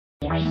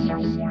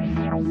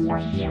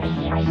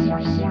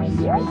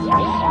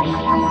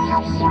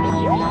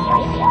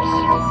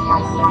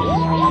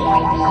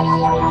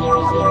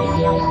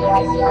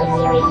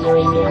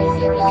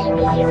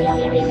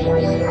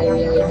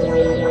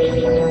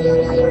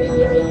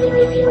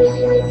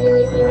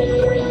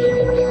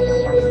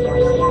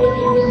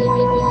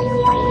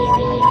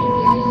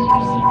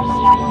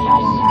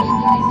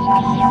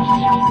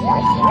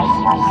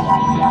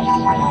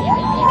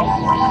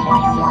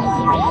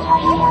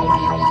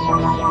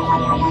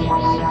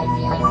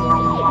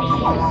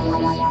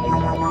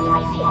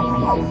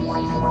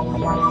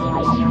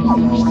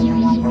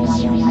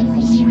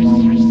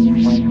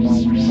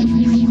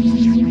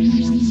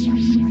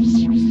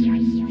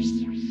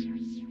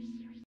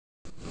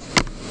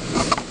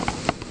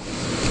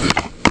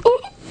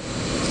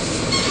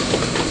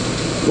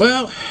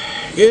Well,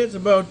 it's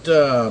about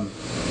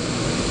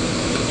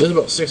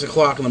 6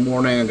 o'clock in the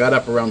morning. I got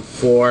up around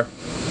 4.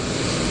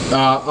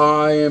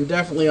 I am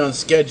definitely on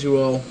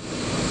schedule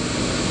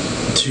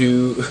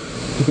to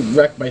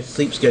wreck my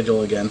sleep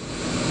schedule again.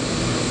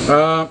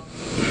 I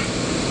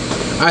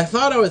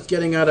thought I was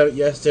getting out of it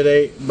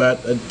yesterday,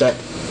 but that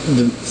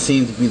doesn't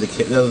seem to be the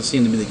case.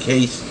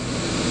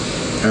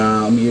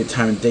 Let me give you a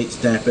time and date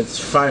stamp. It's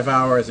 5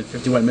 hours and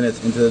 51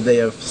 minutes into the day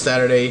of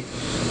Saturday,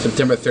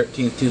 September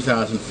 13th,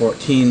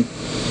 2014.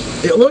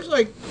 It looks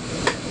like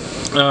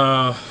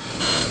I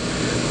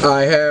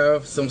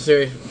have some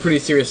pretty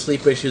serious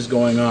sleep issues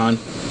going on.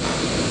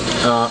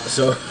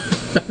 So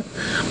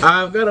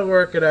I've got to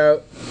work it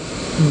out.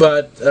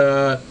 But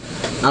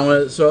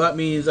so that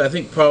means I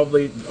think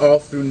probably all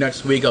through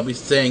next week I'll be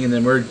staying in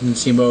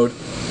emergency mode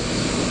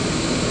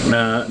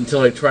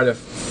until I try to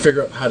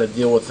figure out how to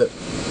deal with it.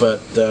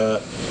 But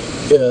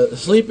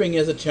sleeping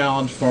is a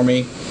challenge for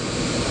me.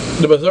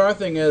 The bizarre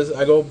thing is,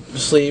 I go to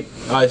sleep,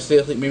 I stay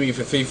asleep maybe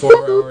for 3-4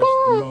 hours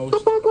the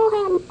most.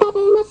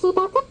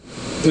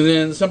 And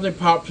then something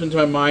pops into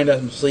my mind as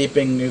I'm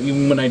sleeping,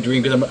 even when I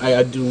dream, because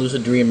I do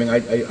lucid dreaming.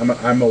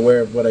 I'm aware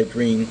of what I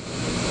dream.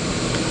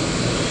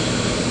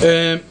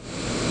 And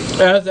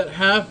as that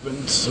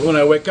happens, when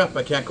I wake up,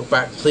 I can't go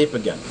back to sleep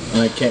again,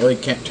 and I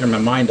can't turn my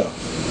mind off.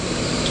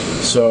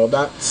 So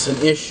that's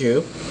an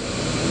issue,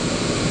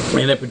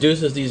 and it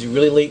produces these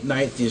really late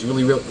nights, these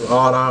really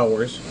odd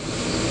hours,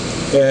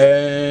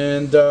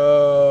 and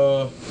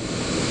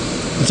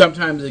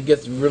sometimes it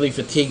gets really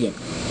fatiguing.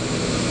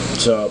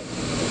 So,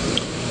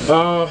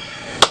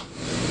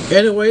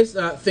 anyways,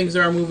 things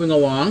are moving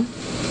along.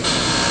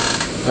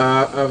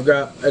 I've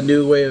got a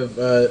new way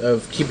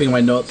of keeping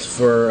my notes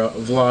for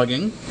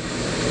vlogging.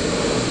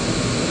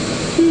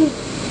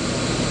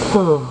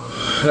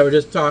 I was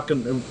just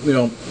talking,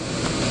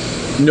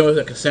 noticed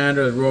that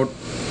Cassandra wrote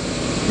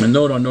a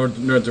note on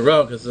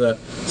TheGeek because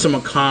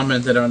someone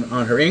commented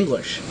on her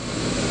English.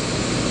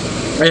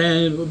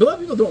 And a lot of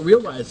people don't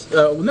realize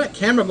when that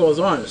camera goes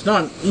on, it's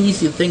not an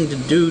easy thing to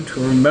do to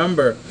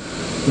remember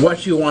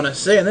what you want to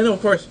say. And then, of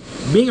course,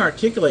 being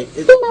articulate,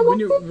 when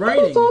you're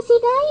writing,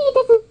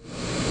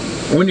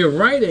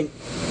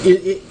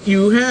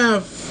 you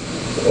have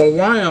a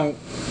while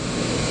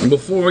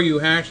before you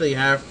actually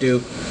have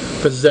to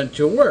present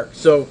your work.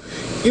 So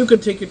you can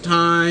take your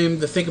time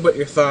to think about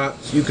your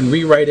thoughts. You can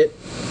rewrite it.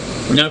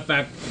 Now, in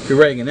fact, if you're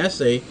writing an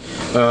essay,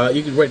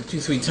 you can write it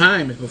 2-3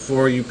 times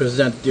before you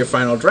present your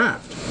final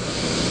draft.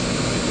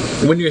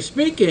 When you're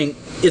speaking,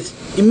 it's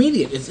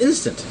immediate, it's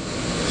instant.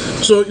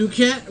 So you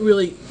can't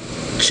really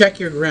check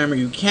your grammar,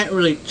 you can't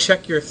really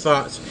check your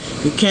thoughts,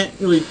 you can't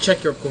really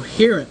check your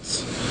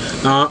coherence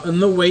in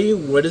the way you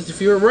would as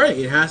if you were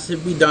writing. It has to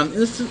be done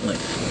instantly.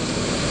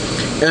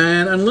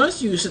 And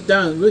unless you sit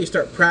down and really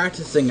start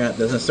practicing at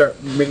this and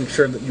start making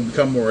sure that you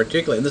become more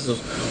articulate, and this is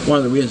one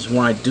of the reasons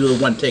why I do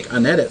want to take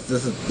unedited.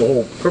 This is the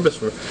whole purpose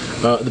for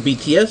the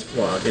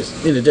BTSvlog, is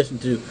in addition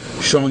to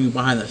showing you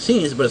behind the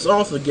scenes, but it's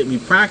also to get me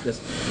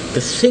practice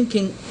to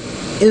thinking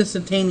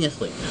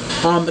instantaneously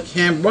on the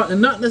camera,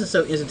 and not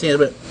necessarily instantaneous,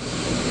 but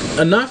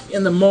enough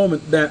in the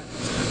moment that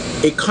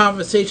a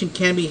conversation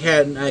can be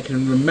had and I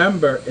can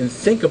remember and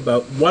think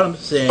about what I'm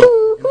saying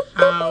and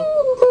how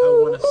I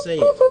want to say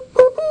it.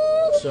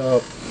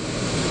 So,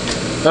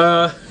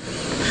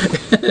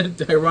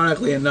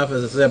 ironically enough,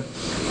 as I said,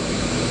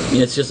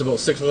 it's just about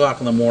 6 o'clock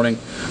in the morning.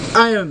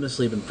 I haven't been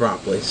sleeping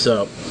properly,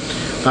 so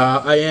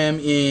I am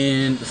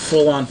in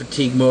full-on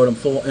fatigue mode. I'm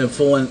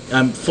full-on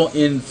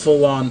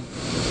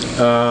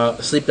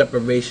sleep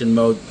deprivation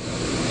mode,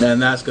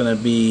 and that's going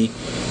to be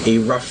a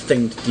rough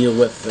thing to deal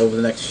with over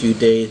the next few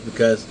days,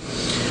 because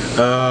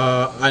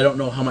I don't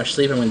know how much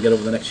sleep I'm going to get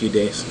over the next few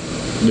days,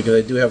 because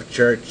I do have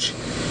church.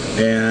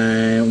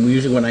 And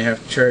usually when I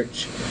have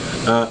church,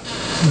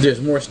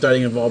 there's more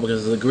studying involved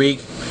because of the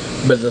Greek,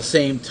 but at the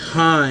same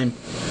time,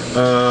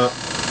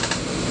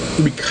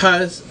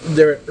 because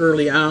they're at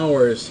early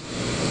hours,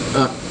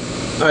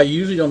 I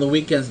usually on the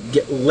weekends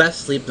get less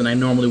sleep than I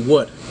normally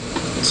would.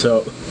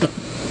 So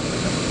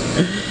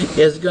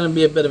it's going to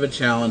be a bit of a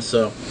challenge.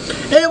 So,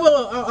 hey,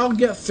 well, I'll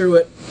get through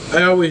it.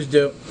 I always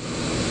do.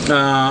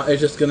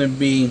 It's just going to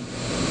be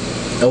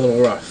a little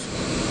rough.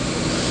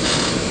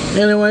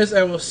 Anyways,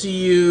 I will see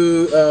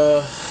you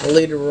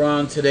later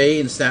on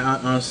today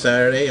on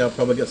Saturday. I'll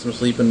probably get some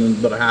sleep in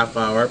about a half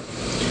hour,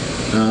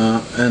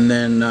 and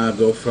then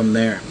go from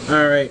there.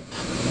 Alright,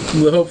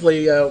 well,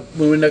 hopefully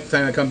when next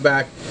time I come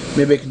back,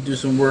 maybe I can do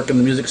some work in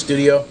the music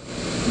studio.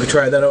 We'll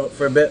try that out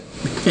for a bit.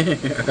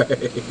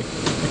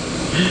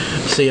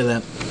 See you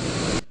then.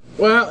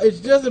 Well, it's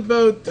just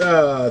about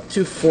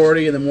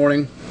 2:40 in the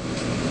morning,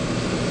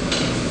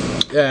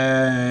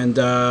 and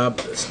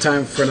it's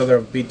time for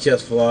another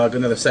BTS vlog,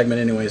 another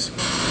segment anyways.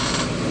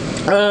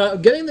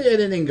 Getting the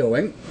editing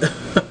going.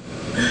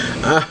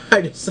 I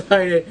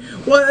decided,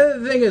 well,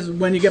 the thing is,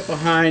 when you get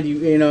behind,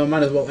 you know,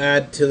 might as well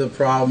add to the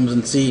problems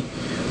and see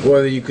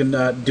whether you can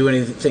do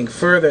anything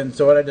further. And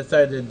so what I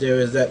decided to do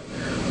is that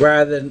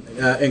rather than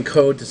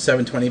encode to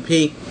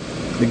 720p,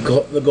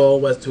 the goal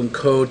was to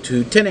encode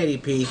to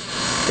 1080p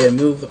and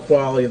move the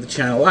quality of the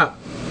channel up.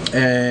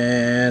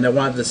 And I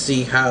wanted to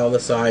see how the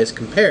size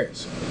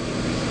compares.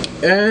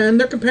 And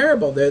they're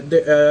comparable.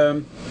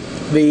 The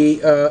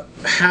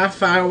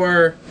half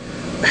hour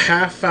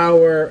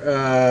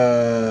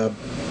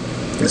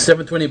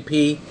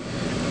 720p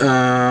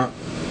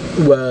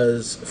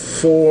was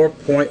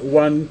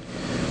 4.1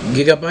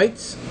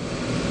 gigabytes,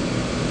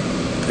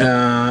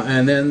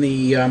 and then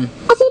the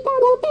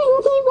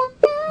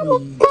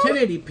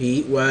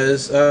 1080p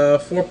was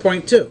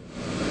 4.2.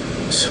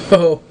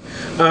 So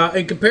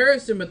in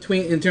comparison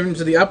in terms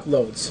of the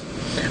uploads,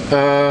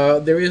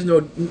 there is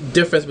no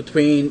difference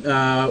between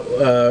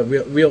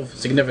real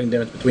significant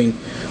difference between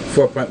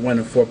 4.1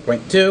 and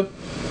 4.2.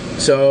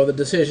 So the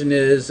decision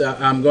is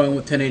I'm going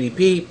with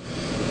 1080p,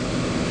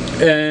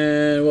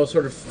 and we'll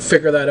sort of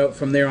figure that out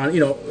from there on. You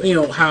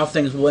know how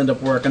things will end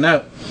up working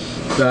out.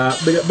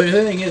 But the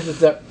thing is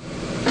that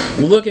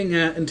we're looking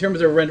at, in terms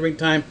of rendering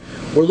time,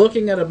 we're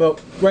looking at about,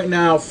 right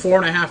now,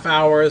 4.5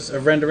 hours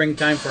of rendering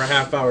time for a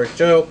half-hour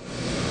show.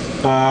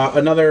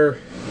 Another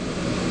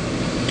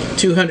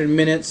 200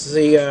 minutes.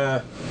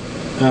 The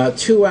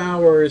 2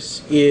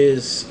 hours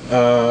is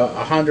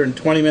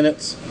 120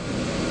 minutes.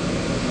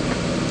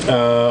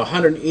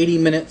 180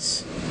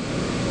 minutes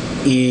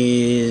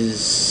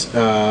is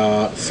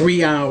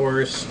 3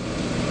 hours.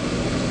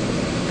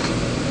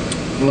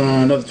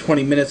 Another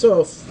 20 minutes.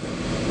 Oh,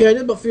 yeah, I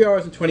did about 3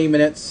 hours and 20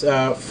 minutes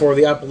for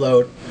the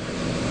upload.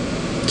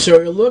 So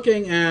you're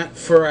looking at,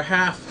 for a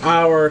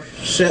half-hour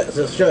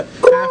show,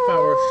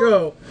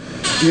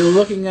 you're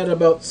looking at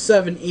about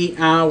 7-8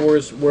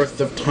 hours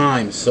worth of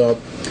time. So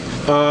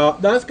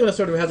that's going to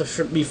sort of have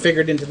to be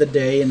figured into the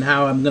day, and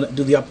how I'm going to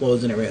do the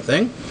uploads and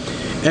everything,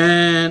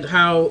 and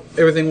how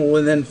everything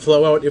will then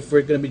flow out if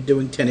we're going to be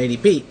doing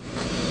 1080p.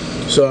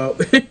 So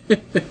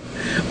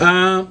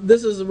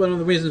this is one of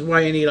the reasons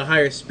why I need a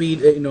higher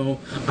speed, a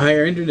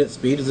higher internet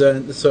speed.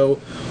 So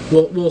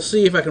we'll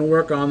see if I can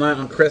work on that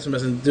on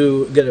Christmas and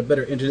get a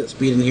better internet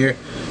speed in here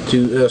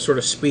to sort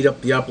of speed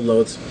up the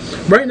uploads.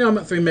 Right now I'm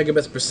at 3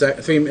 megabytes per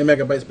second,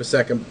 megabits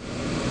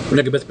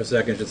per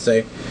second, I should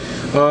say.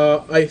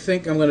 I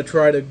think I'm going to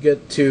try to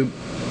get to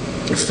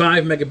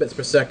 5 megabits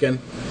per second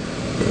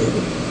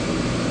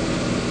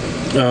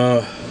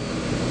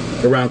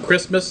around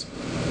Christmas,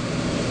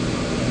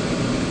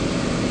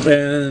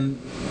 and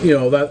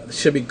that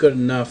should be good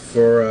enough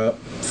for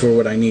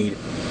what I need.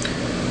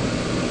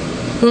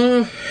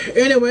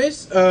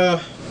 Anyways,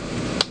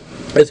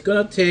 it's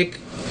gonna take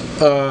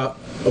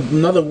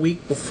another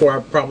week before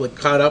I'm probably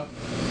caught up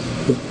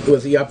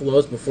with the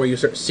uploads, before you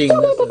start seeing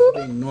this as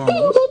being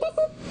normal,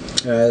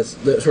 as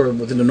sort of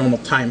within the normal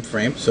time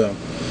frame. So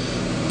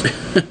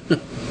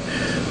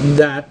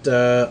that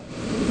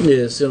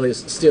is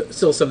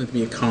still something to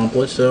be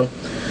accomplished. So,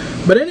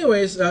 but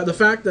anyways, the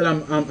fact that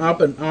I'm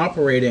up and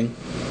operating,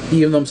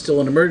 even though I'm still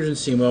in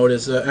emergency mode,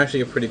 is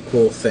actually a pretty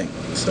cool thing.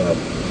 So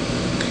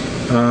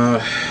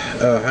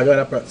I got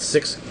up at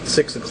 6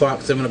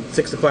 o'clock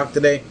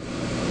today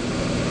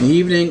in the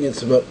evening.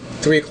 It's about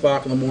 3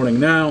 o'clock in the morning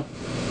now.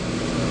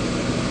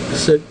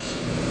 So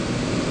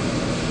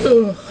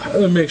let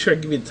me make sure I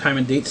give you the time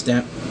and date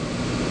stamp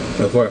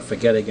before I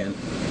forget again.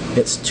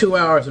 It's 2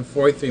 hours and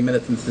 43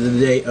 minutes into the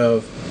day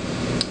of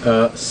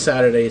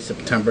Saturday,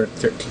 September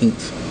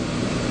 13th.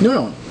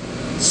 No,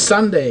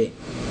 Sunday,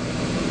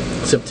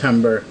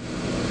 September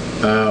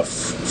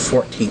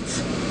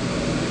 14th,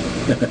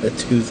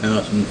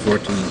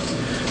 2014.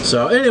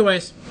 So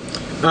anyways,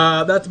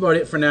 that's about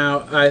it for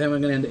now. I think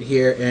I'm going to end it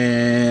here,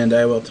 and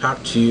I will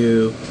talk to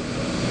you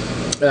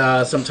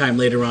sometime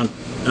later on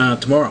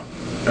tomorrow.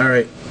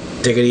 Alright,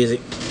 take it easy.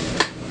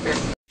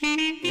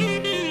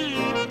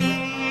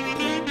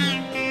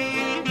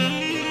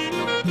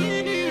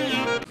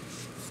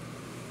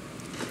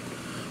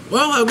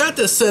 Well, I've got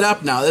this set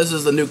up now. This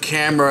is the new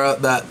camera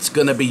that's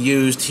going to be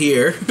used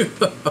here.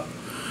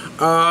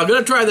 I'm going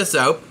to try this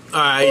out.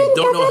 I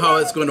don't know how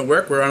it's going to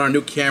work. We're on our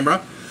new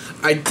camera.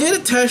 I did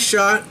a test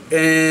shot,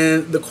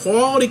 and the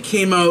quality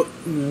came out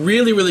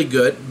really, really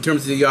good in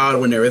terms of the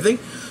audio and everything.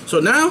 So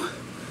now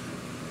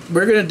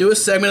we're going to do a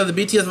segment of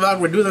the BTS vlog.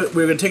 We're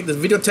going to take this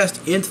video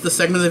test into the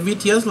segment of the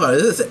BTS vlog.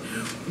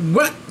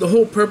 what the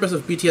whole purpose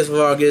of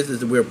BTSvlog is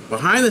that we're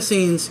behind the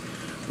scenes,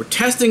 we're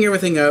testing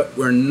everything out,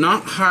 we're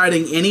not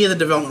hiding any of the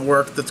development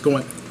work that's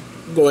going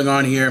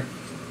on here,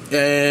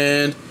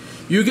 and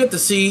you get to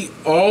see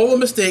all the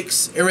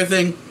mistakes,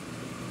 everything,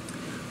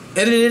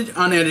 edited,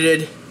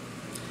 unedited.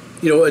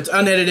 You know, it's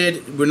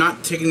unedited, we're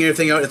not taking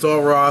anything out, it's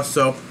all raw.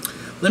 So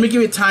let me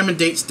give you a time and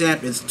date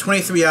stamp. It's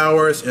 23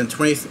 hours and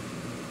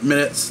 27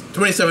 minutes.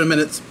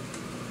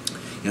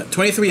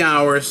 23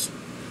 hours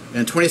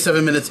and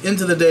 27 minutes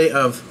into the day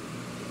of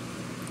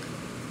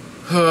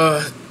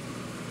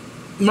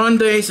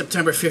Monday,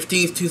 September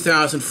 15th,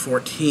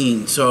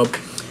 2014. So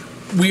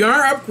we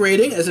are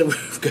upgrading, as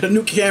we've got a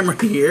new camera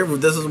here.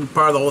 This is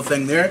part of the whole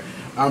thing there.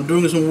 I'm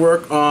doing some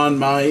work on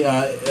my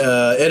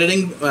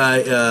editing,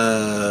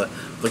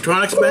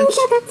 electronics bench.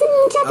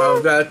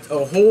 I've got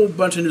a whole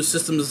bunch of new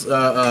systems,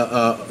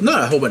 not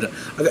a whole bunch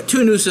I've got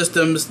 2 new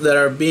systems that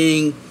are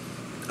being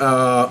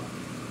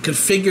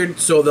configured,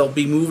 so they'll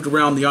be moved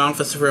around the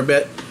office for a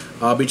bit.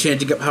 I'll be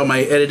changing up how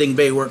my editing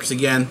bay works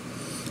again.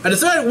 I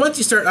decided once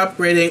you start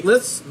upgrading,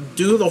 let's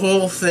do the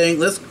whole thing,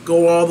 let's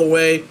go all the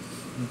way,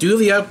 do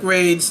the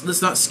upgrades,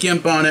 let's not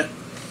skimp on it.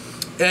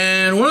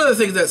 And one of the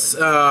things that's,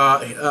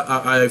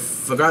 I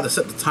forgot to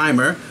set the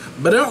timer,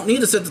 but I don't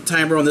need to set the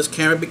timer on this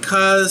camera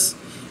because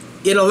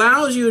it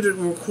allows you to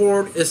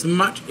record as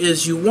much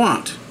as you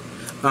want.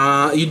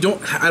 I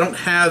don't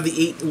have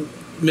the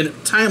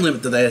 8-minute time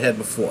limit that I had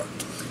before.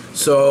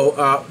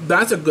 So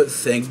that's a good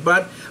thing,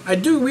 but I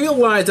do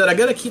realize that I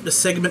got to keep the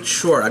segments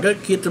short. I got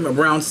to keep them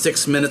around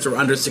 6 minutes or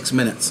under 6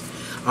 minutes.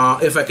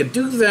 If I could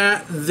do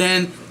that,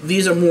 then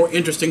these are more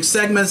interesting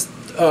segments,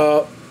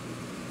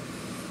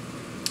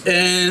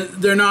 and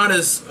they're not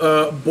as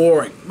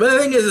boring. But the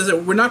thing is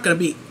that we're not going to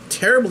be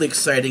terribly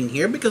exciting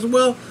here because,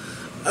 well,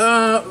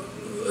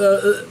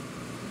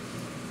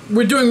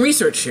 we're doing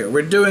research here.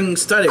 We're doing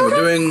study. We're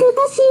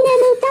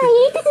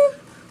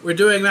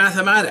doing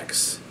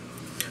mathematics.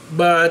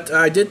 But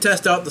I did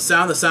test out the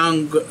sound. The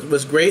sound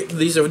was great.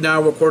 These are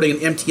now recording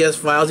in MTS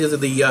files. These are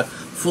the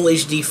full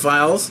HD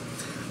files.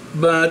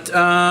 But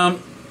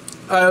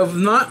I've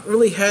not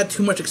really had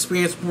too much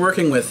experience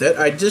working with it.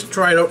 I just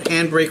tried out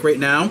Handbrake right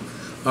now.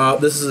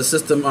 This is a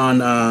system on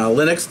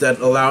Linux that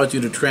allows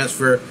you to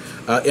transfer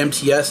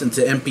MTS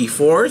into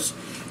MP4s.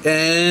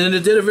 And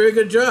it did a very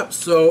good job.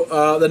 So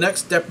the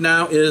next step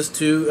now is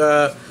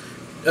to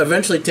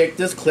eventually take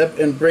this clip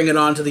and bring it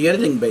onto the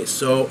editing base.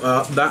 So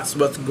that's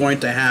what's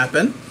going to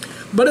happen.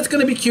 But it's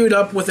going to be queued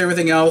up with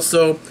everything else.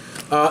 So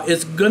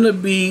it's going to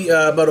be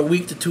about a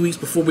week to 2 weeks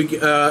before we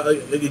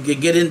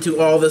get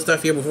into all this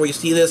stuff here, before you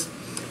see this.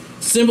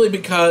 Simply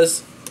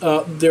because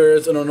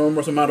there's an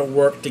enormous amount of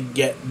work to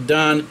get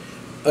done.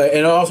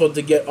 And also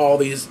to get all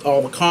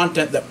the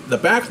content, the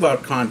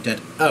backlog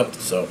content out.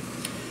 So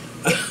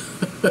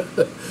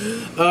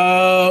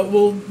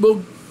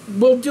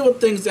we'll deal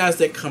with things as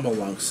they come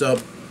along. So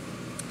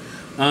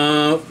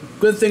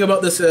good thing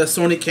about this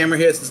Sony camera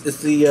here is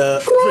it's the I'll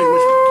tell you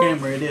which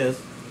camera it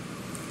is.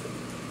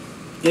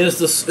 It's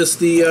this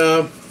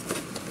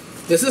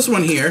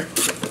one here.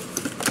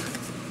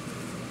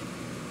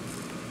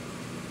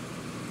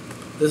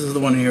 This is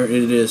the one here. It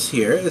is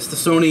here. It's the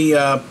Sony.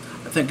 I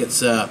think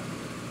it's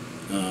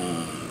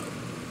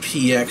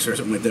PX or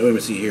something like that. Let me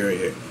see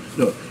here.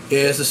 No,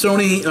 it's the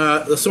Sony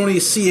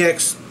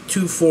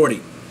CX240,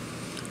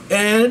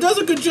 and it does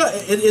a good job.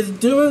 It's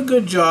doing a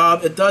good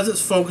job. It does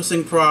its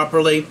focusing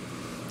properly.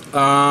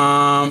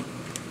 Of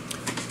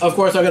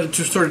course, I got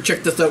to sort of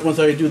check this out once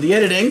I do the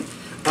editing.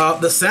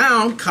 The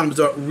sound comes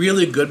out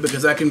really good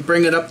because I can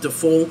bring it up to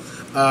full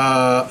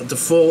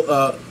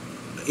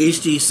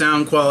HD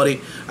sound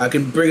quality. I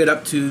can bring it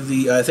up to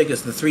the I think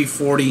it's the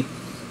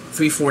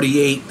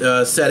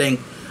 348 setting.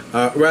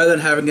 Rather than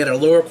having it at a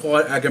lower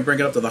quality, I can bring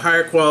it up to the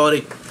higher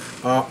quality.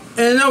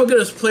 And now we're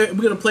gonna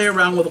play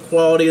around with the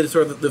quality, and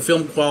sort of the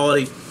film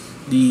quality,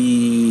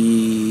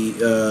 the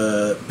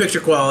picture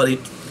quality,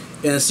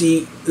 and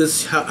see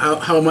this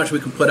how much we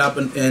can put up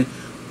and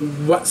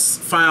what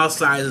file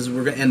sizes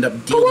we're gonna end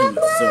up dealing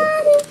with. So,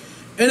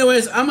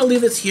 anyways, I'm gonna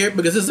leave this here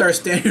because this is our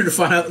standard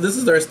file. This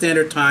is our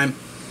standard time.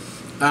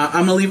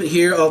 I'm gonna leave it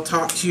here. I'll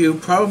talk to you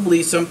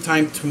probably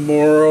sometime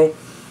tomorrow.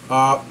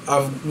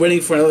 I'm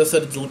waiting for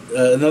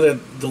another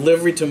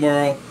delivery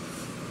tomorrow.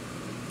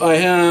 I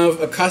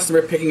have a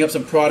customer picking up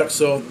some products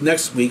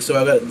next week, so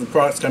I've got the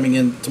products coming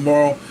in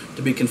tomorrow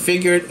to be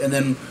configured, and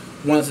then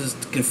once it's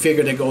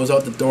configured, it goes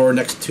out the door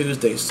next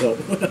Tuesday. So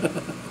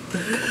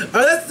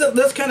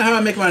that's kind of how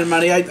I make my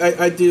money.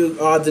 I do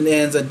odds and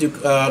ends. I do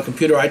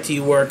computer IT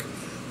work,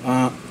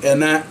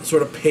 and that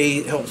sort of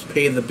helps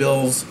pay the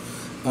bills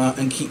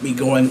and keep me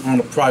going on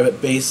a private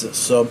basis.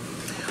 So.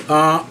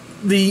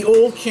 The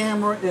old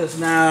camera is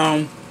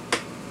now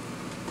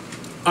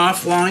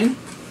offline,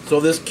 so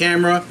this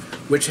camera,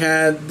 which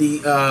had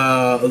the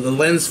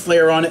lens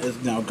flare on it, is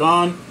now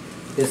gone.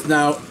 It's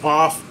now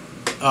off.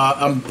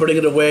 I'm putting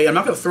it away. I'm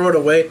not going to throw it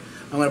away.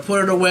 I'm going to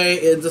put it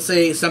away and to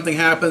say something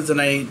happens and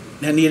I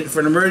need it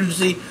for an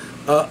emergency.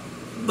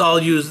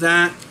 I'll use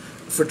that.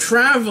 For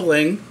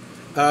traveling,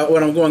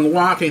 when I'm going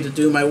walking, to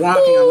do my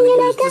walking, I'm going to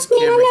use this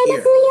camera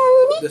here.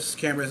 This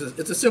camera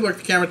it's a similar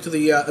camera to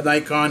the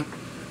Nikon.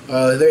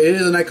 It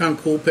is a Nikon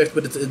Coolpix,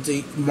 but it's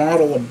a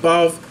model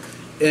above,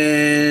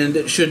 and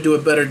it should do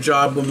a better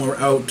job when we're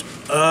out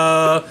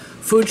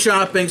food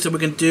shopping. So we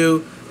can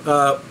do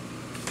the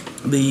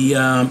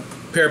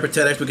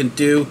Peripatetics. We can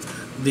do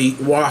the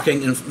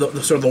walking and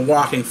sort of the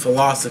walking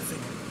philosophy.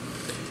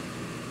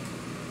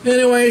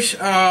 Anyways,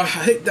 I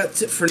think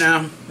that's it for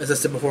now. As I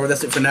said before,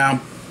 that's it for now.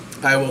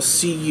 I will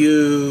see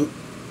you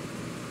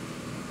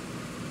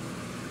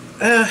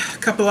a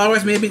couple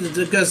hours maybe,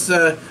 because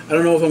I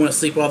don't know if I'm going to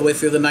sleep all the way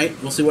through the night.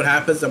 We'll see what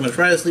happens. I'm going to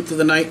try to sleep through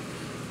the night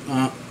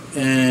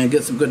and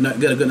get a good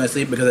night's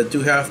sleep, because I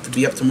do have to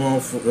be up tomorrow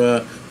for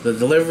the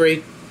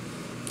delivery,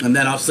 and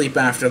then I'll sleep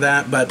after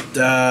that. But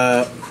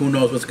who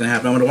knows what's going to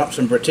happen. I'm going to watch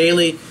some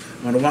Bertaley.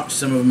 I'm going to watch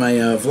some of my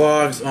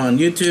vlogs on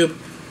YouTube,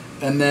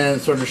 and then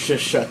sort of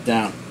just shut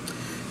down.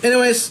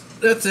 Anyways,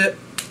 that's it.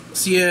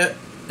 See ya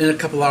in a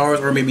couple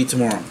hours, or maybe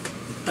tomorrow.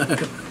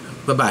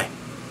 Bye-bye.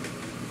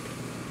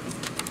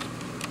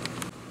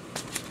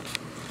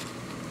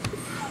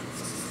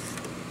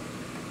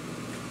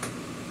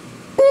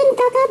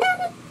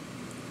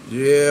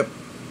 Yep.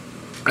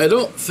 I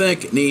don't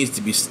think it needs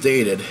to be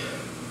stated,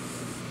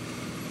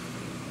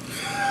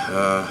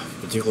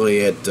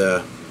 particularly at,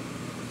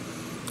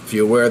 if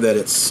you're aware that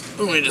it's,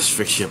 let me just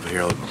fix you up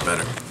here a little bit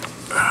better.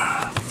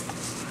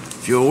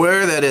 If you're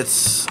aware that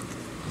it's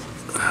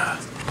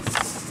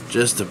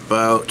just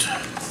about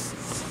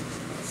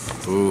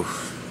 4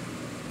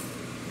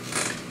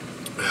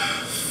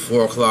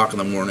 o'clock in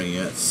the morning,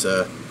 it's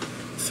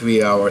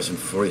 3 hours and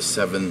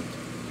 47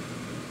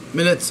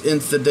 minutes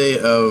into the day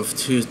of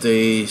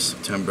Tuesday,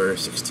 September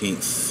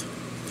 16th,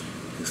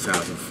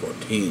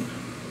 2014.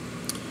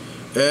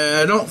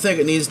 I don't think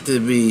it needs to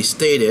be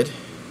stated,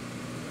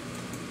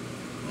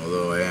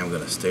 although I am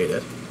going to state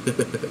it,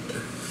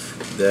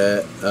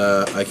 that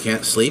I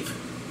can't sleep,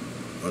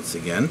 once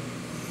again.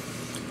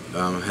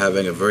 I'm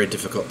having a very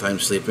difficult time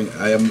sleeping.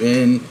 I am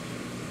in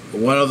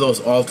one of those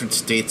altered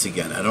states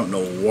again. I don't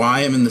know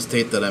why I'm in the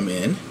state that I'm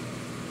in,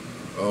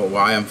 or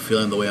why I'm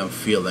feeling the way I'm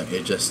feeling.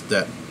 It's just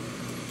that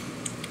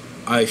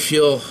I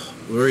feel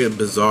very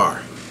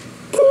bizarre.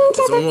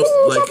 It's almost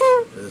like,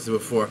 as I said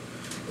before,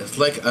 it's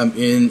like I'm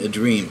in a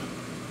dream.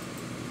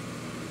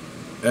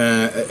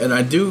 And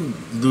I do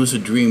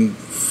lucid dream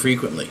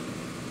frequently.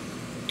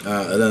 In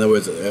other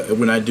words,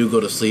 when I do go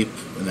to sleep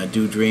and I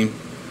do dream,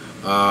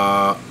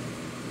 I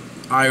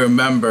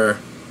remember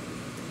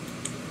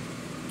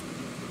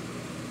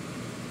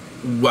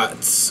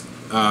what's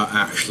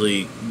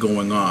actually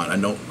going on. I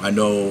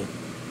know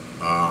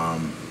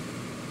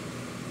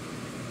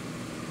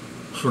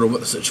sort of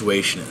what the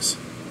situation is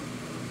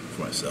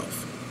for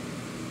myself,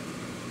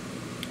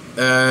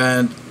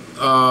 and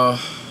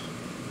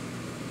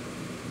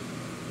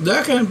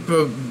that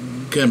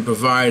can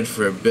provide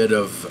for a bit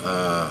of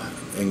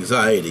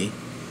anxiety,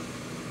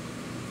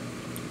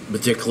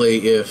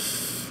 particularly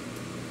if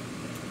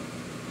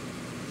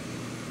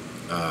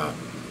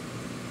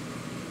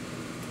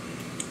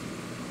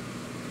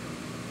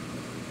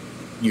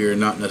you're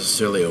not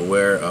necessarily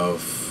aware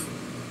of,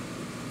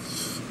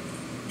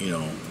 you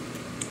know,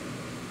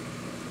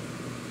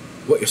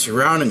 what your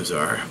surroundings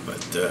are,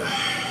 but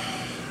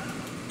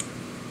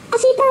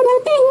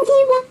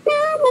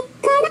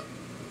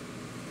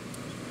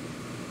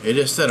it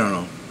just, I don't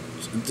know.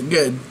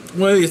 Again,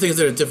 one of these things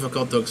that are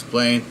difficult to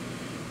explain,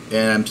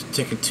 and I'm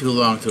taking too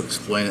long to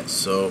explain it,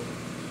 so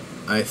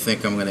I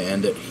think I'm going to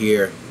end it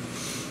here,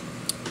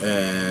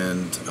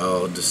 and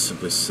I'll just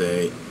simply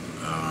say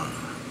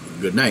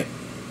good night.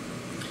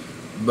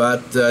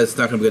 But it's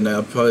not going to be good night.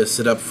 I'll probably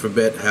sit up for a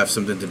bit, have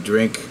something to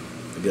drink,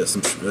 get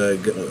some,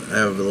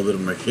 have a little bit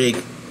of my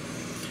shake,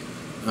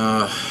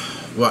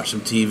 watch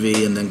some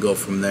TV, and then go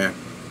from there.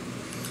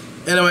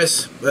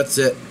 Anyways, that's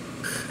it.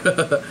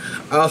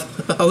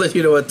 I'll let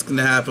you know what's going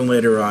to happen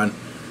later on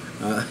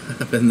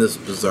in this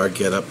bizarre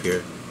get up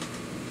here.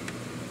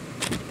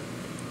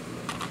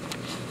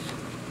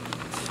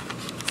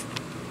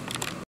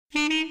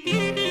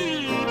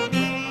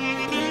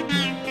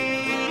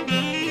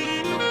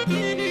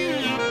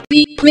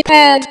 Be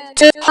prepared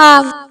to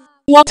have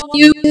what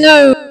you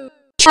know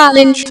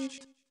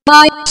challenged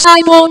by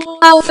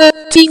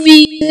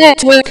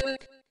CyborgAlphaTV-Network.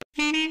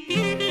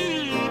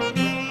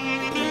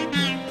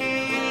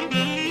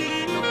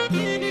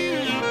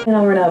 And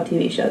I'll run out of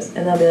TV shows,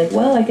 and they'll be like,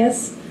 "Well, I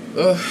guess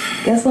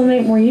I'll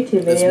make more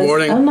YouTube videos." This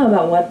morning, I don't know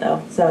about what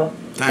though. So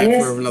time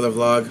for another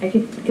vlog. I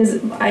could, because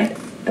I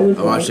would.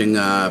 I'm watching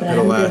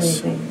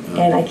Pedalass.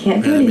 And I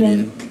can't do it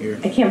again.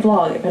 I can't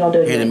vlog if I don't do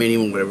it again.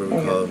 Animating, whatever we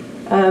call it.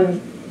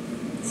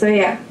 So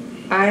yeah,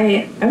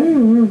 I'm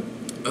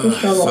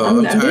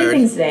doing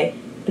things today,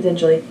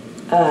 potentially.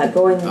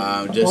 Going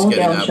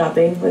down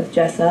shopping with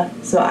Jessa,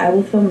 so I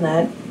will film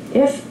that.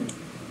 If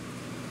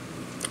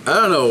I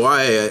don't know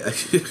why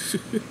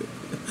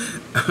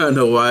I don't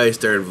know why I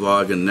started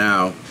vlogging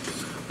now.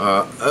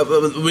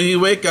 When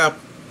you wake up,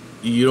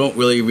 you don't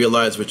really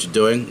realize what you're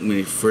doing when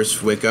you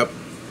first wake up.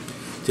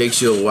 It takes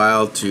you a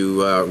while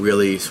to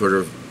really sort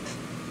of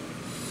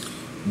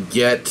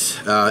get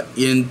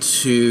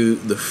into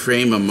the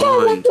frame of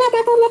mind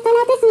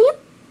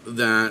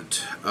that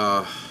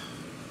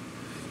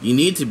you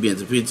need to be in,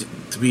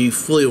 to be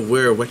fully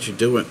aware of what you're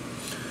doing.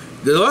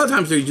 There's a lot of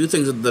times where you do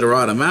things that are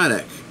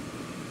automatic,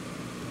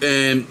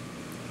 and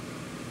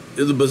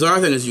the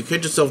bizarre thing is you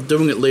catch yourself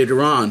doing it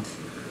later on,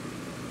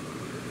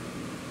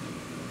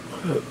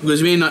 because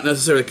you may not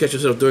necessarily catch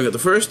yourself doing it the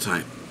first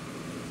time.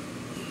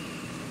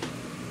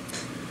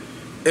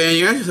 And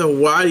you ask yourself,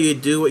 why do you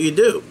do what you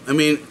do? I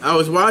mean, I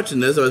was watching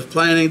this. I was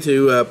planning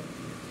to I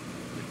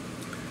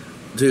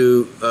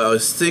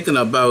was thinking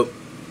about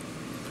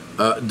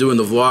doing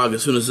the vlog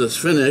as soon as this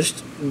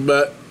finished,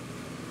 but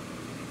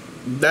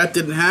that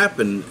didn't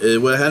happen.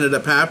 What ended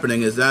up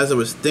happening is, as I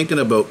was thinking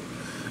about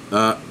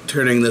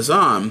turning this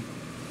on,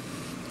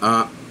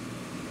 because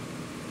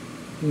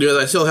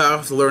I still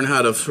have to learn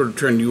how to sort of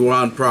turn you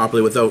on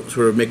properly without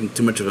sort of making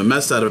too much of a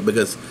mess out of it,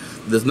 because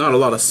there's not a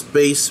lot of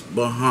space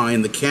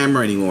behind the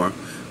camera anymore.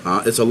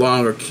 It's a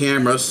longer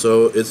camera,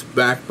 so it's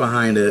back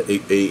behind there's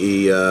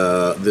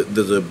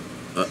a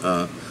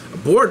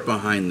board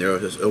behind there,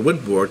 a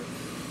wood board,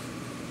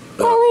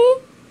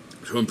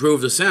 to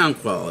improve the sound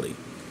quality.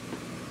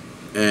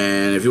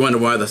 And if you wonder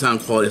why the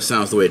sound quality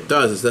sounds the way it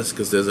does, is that's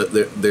because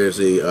there's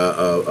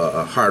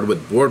a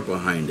hardwood board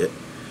behind it,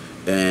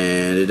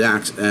 and it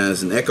acts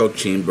as an echo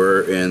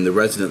chamber, and the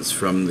resonance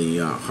from the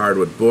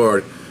hardwood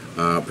board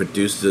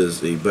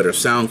produces a better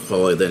sound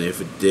quality than if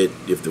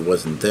it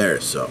wasn't there.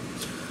 So,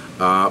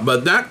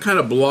 but that kind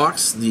of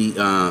blocks the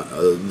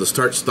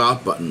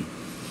start-stop button,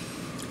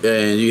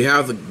 and you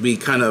have to be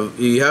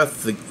you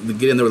have to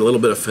get in there with a little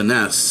bit of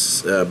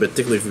finesse,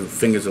 particularly if your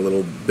fingers are a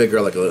little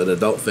bigger, like an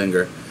adult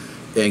finger,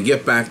 and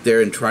get back there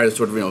and try to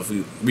sort of, if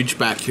you reach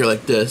back here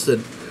like this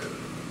and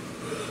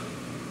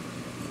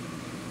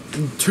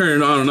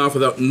turn it on and off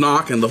without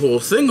knocking the whole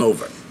thing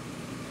over.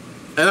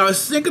 And I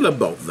was thinking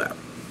about that.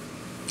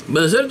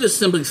 But instead of just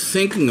simply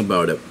thinking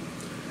about it,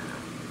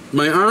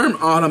 my arm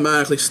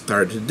automatically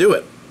started to do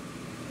it.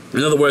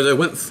 In other words, I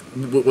was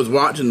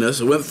watching this,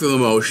 I went through the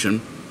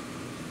motion,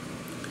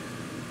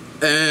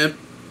 and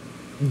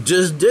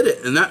just did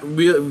it. And that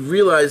began to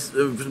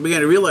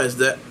realize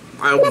that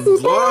I was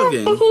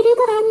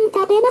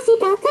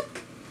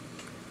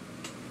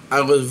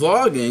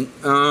vlogging.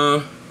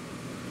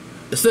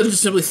 Instead of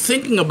just simply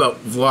thinking about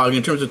vlogging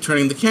in terms of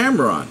turning the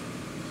camera on.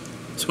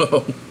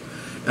 So,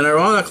 and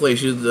ironically,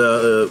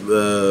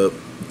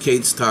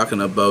 Kate's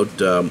talking about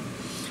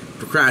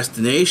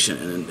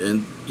procrastination,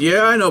 and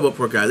yeah, I know about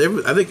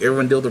procrastination. I think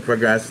everyone deals with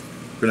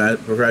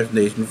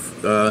procrastination.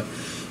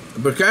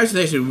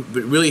 Procrastination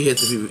really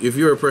hits if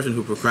you're a person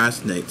who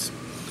procrastinates.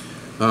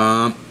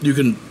 You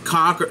can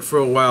conquer it for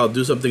a while,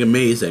 do something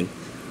amazing,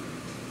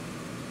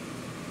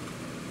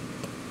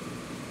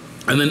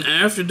 and then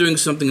after doing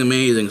something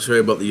amazing, sorry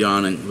about the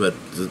yawning, but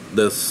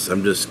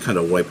I'm just kind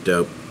of wiped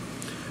out.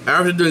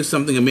 After doing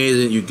something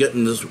amazing, you get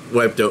in this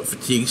wiped out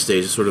fatigue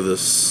stage, sort of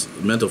this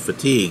mental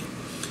fatigue,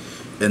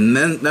 and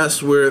then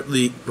that's where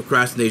the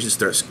procrastination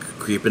starts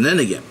creeping in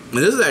again. And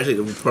this is actually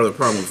part of the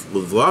problem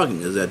with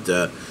vlogging, is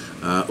that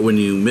when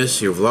you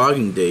miss your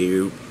vlogging day,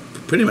 you're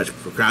pretty much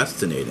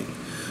procrastinating.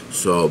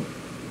 So,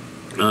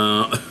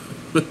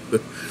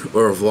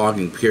 or a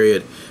vlogging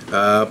period.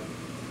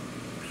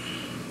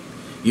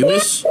 You're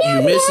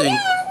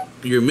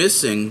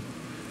missing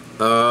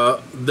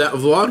that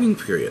vlogging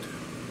period,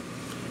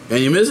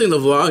 and you're missing the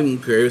vlogging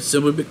period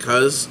simply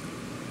because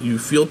you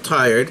feel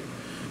tired,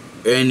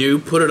 and you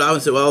put it out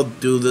and say, "Well, I'll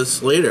do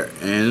this later,"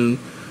 and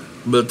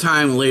by the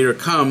time later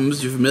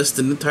comes, you've missed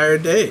an entire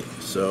day.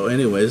 So,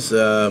 anyways,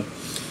 let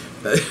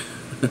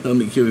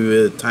me give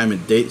you a time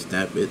and date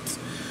stamp. It's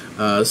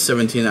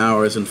 17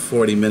 hours and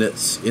 40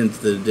 minutes into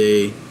the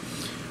day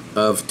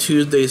of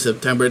Tuesday,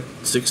 September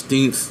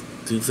 16th,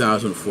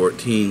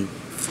 2014.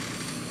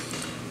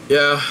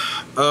 Yeah,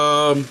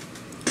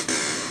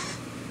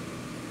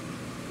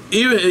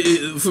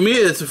 even for me,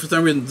 it's for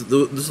some reason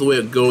this is the way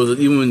it goes.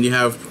 Even when you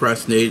have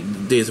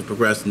days of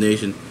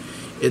procrastination,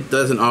 it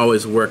doesn't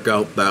always work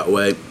out that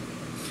way.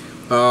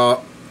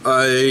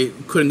 I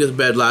couldn't get to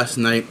bed last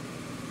night.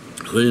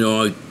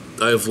 I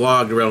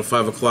vlogged around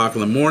 5 o'clock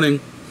in the morning.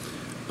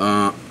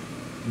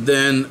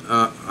 Then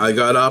I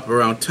got up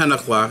around 10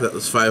 o'clock, that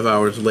was 5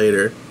 hours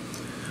later,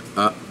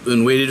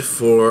 and waited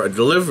for a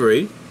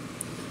delivery.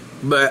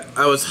 But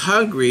I was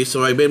hungry,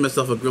 so I made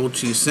myself a grilled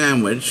cheese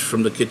sandwich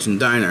from the kitchen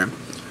diner.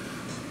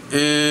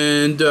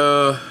 And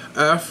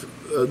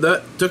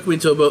that took me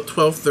till about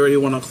 12:30,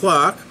 1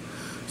 o'clock,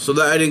 so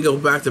that I didn't go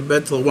back to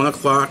bed till 1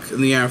 o'clock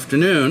in the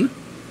afternoon.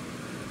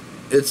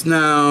 It's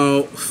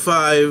now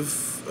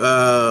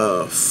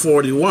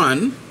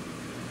 5:41.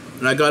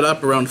 And I got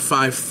up around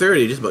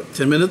 5:30, just about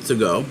 10 minutes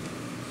ago.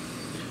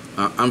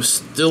 I'm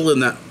still in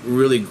that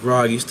really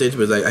groggy stage,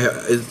 but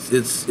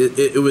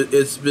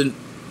it's been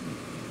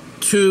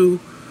 2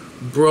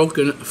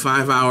 broken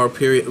 5-hour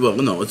period. Well,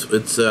 no,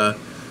 it's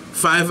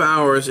 5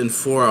 hours and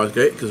 4 hours,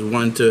 great, because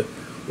one to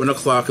 1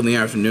 o'clock in the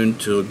afternoon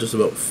till just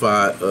about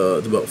 5.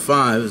 About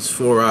 5. It's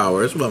 4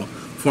 hours. Well,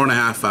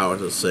 4.5 hours,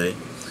 let's say.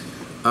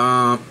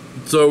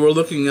 So we're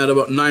looking at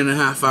about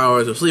 9.5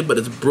 hours of sleep, but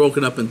it's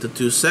broken up into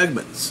 2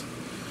 segments.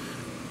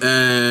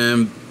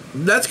 And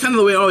that's kind of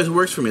the way it always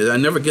works for me. I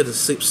never get to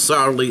sleep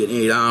solidly in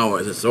 8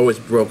 hours. It's always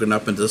broken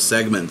up into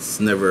segments,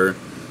 never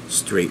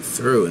straight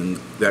through, and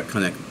that's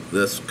kind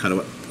of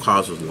what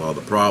causes a lot of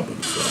the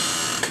problems.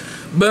 So.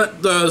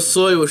 But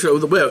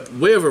the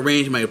way I've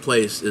arranged my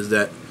place is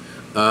that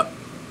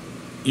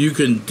you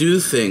can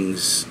do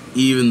things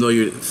even though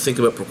you think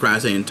about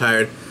procrastinating and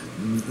tired.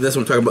 That's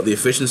what I'm talking about, the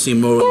efficiency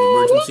mode,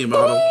 the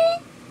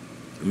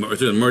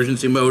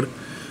emergency mode,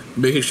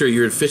 making sure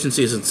your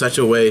efficiency is in such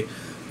a way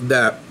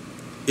that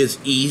it's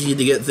easy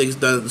to get things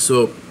done,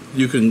 so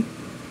you can,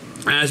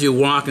 as you're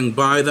walking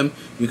by them,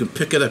 you can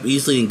pick it up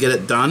easily and get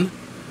it done.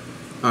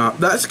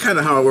 That's kind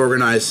of how I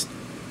organize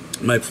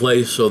my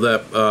place, so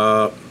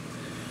that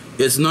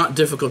it's not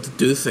difficult to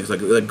do things. Like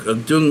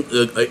doing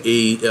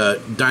a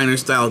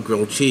diner-style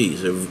grilled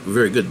cheese, a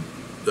very good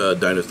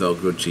diner-style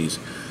grilled cheese.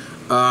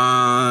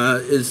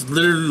 It's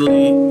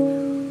literally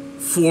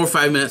 4 or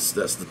 5 minutes.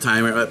 That's the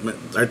timer.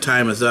 Our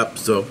time is up,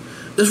 so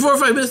there's 4 or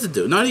 5 minutes to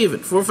do. Not even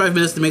 4 or 5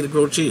 minutes to make the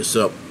grilled cheese.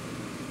 So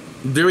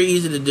very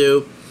easy to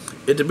do.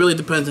 It really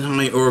depends on how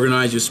you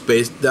organize your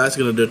space. That's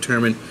going to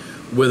determine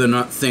whether or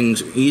not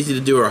things are easy to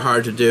do or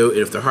hard to do. And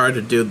if they're hard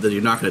to do, then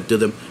you're not going to do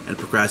them, and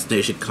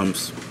procrastination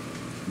comes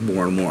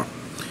more and more.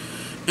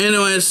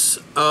 Anyways,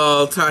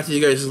 I'll talk to you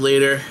guys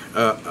later.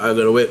 I'm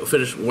going to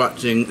finish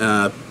watching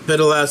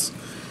Peripatetics,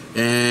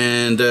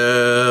 and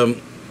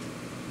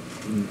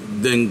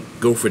then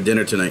go for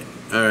dinner tonight.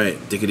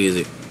 Alright, take it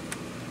easy.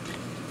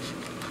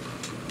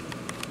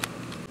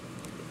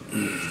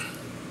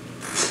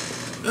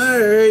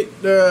 Alright,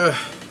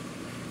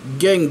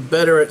 getting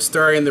better at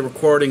starting the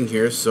recording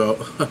here, so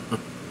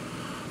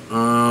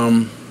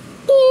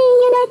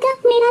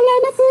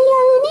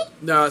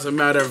now it's a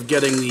matter of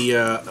getting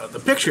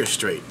the pictures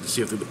straight. Let's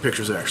see if the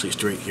pictures are actually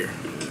straight here.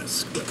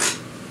 That's good.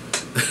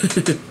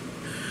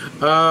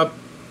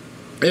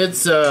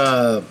 It's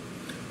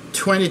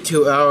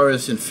 22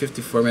 hours and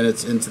 54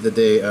 minutes into the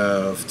day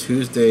of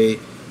Tuesday,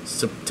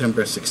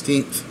 September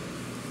 16th.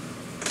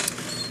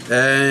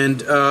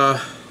 And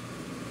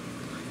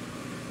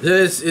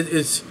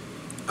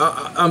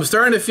I'm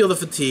starting to feel the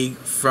fatigue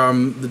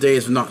from the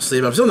days of not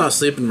sleeping. I'm still not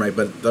sleeping right,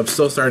 but I'm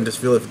still starting to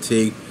feel the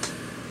fatigue.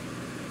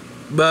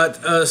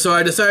 But so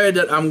I decided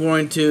that I'm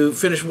going to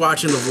finish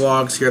watching the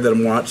vlogs here that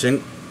I'm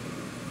watching,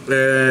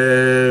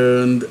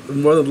 and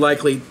more than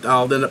likely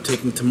I'll end up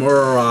taking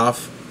tomorrow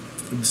off.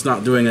 Just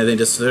not doing anything,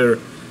 just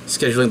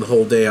scheduling the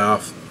whole day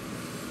off,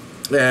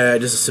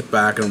 just to sit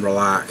back and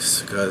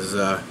relax, because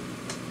I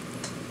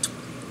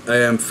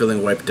am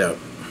feeling wiped out.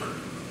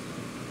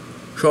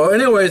 So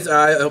anyways,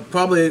 I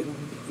probably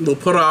will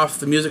put off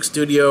the music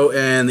studio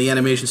and the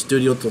animation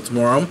studio till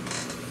tomorrow.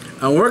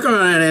 I'm working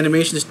on an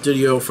animation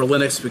studio for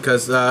Linux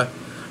because I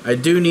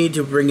do need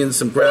to bring in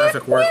some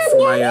graphic work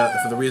for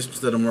the research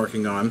that I'm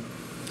working on,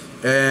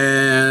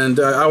 and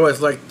I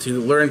always like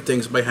to learn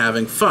things by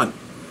having fun,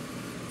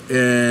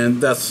 and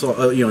that's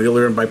you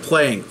learn by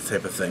playing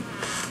type of thing.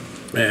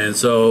 And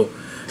so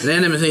an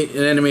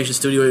animation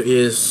studio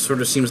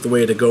seems the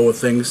way to go with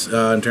things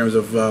in terms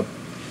of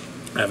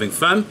having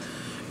fun,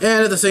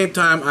 and at the same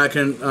time I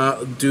can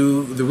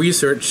do the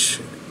research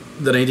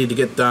that I need to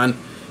get done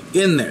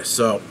in there.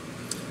 So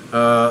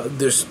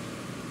if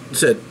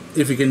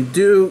you can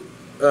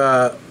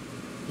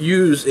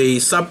use a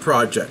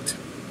sub-project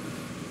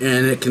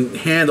and it can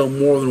handle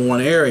more than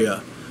one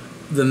area,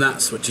 then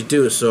that's what you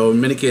do. So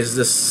in many cases,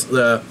 this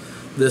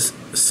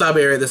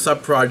sub-area, the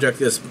sub-project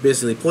is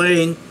basically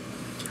playing,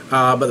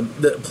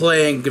 but the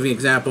playing, giving an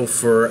example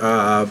for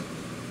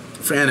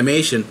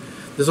animation,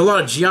 there's a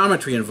lot of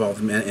geometry involved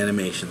in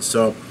animation.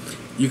 So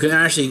you can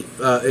actually,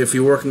 if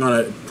you're working on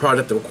a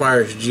project that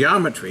requires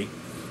geometry,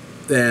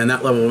 and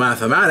that level of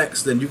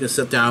mathematics, then you can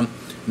sit down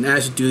and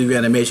as you do your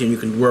animation, you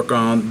can work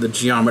on the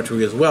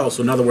geometry as well.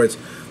 So in other words,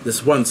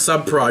 this one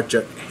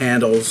sub-project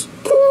handles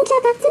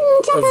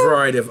a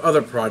variety of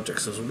other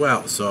projects as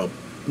well. So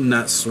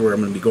that's where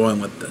I'm going to be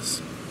going with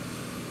this.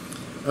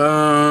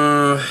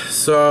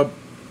 So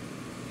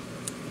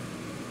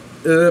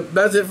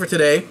that's it for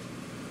today.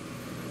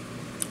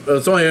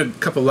 It's only a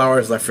couple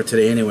hours left for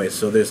today anyway,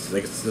 so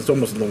it's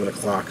almost 11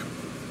 o'clock.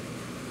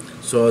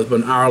 So there's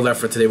about an hour left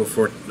for today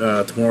before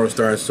tomorrow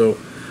starts. So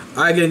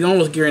I can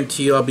almost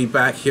guarantee I'll be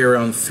back here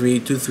around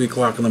 3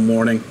 o'clock in the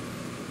morning,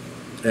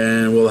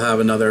 and we'll have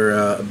another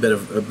a bit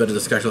of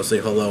discussion. I'll say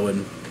hello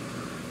and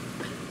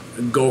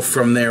go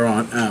from there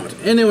on out.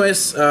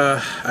 Anyways,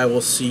 I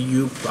will see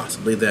you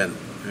possibly then.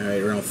 All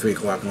right, around 3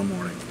 o'clock in the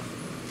morning.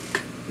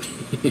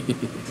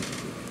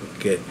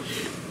 Okay.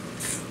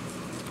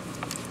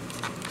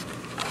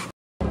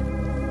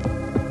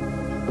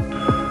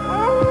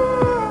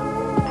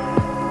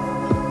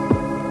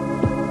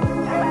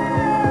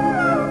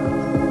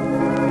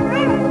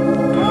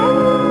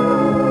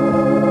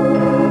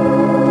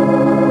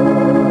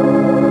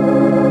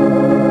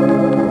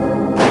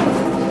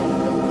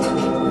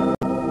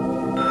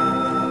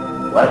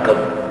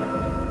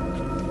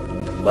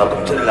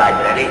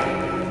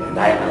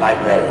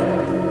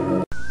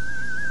 librarian.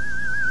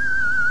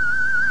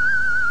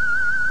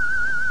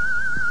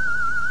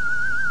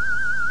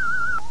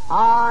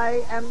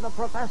 I am the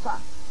professor.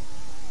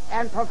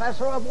 And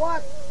professor of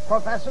what?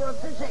 Professor of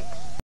physics.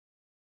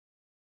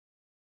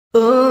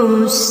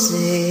 Oh,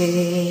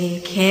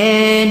 say,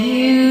 can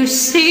you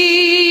see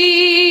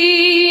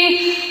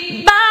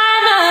by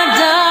the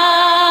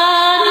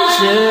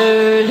dawn's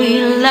early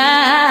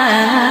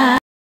light?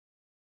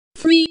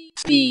 Free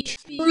speech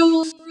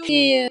rules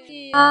here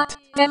at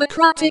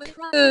Democratic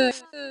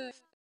Earth.